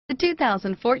The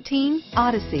 2014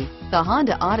 Odyssey. The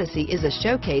Honda Odyssey is a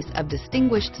showcase of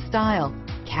distinguished style,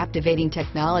 captivating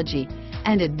technology,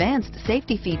 and advanced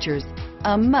safety features.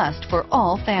 A must for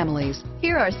all families.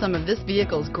 Here are some of this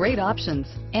vehicle's great options: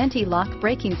 anti-lock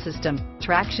braking system,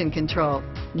 traction control,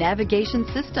 navigation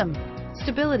system,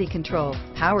 stability control,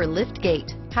 power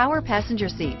liftgate, power passenger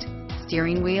seat,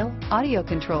 steering wheel audio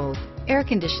controls, air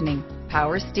conditioning,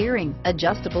 power steering,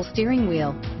 adjustable steering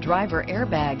wheel, driver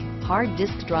airbag, hard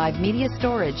disk drive media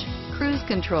storage, cruise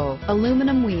control,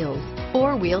 aluminum wheels,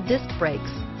 four-wheel disc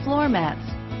brakes, floor mats,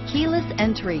 keyless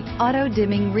entry,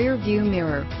 auto-dimming rear view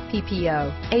mirror,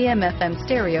 PPO, AM/FM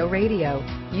stereo radio,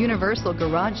 universal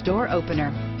garage door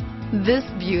opener. This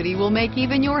beauty will make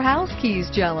even your house keys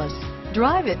jealous.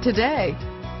 Drive it today.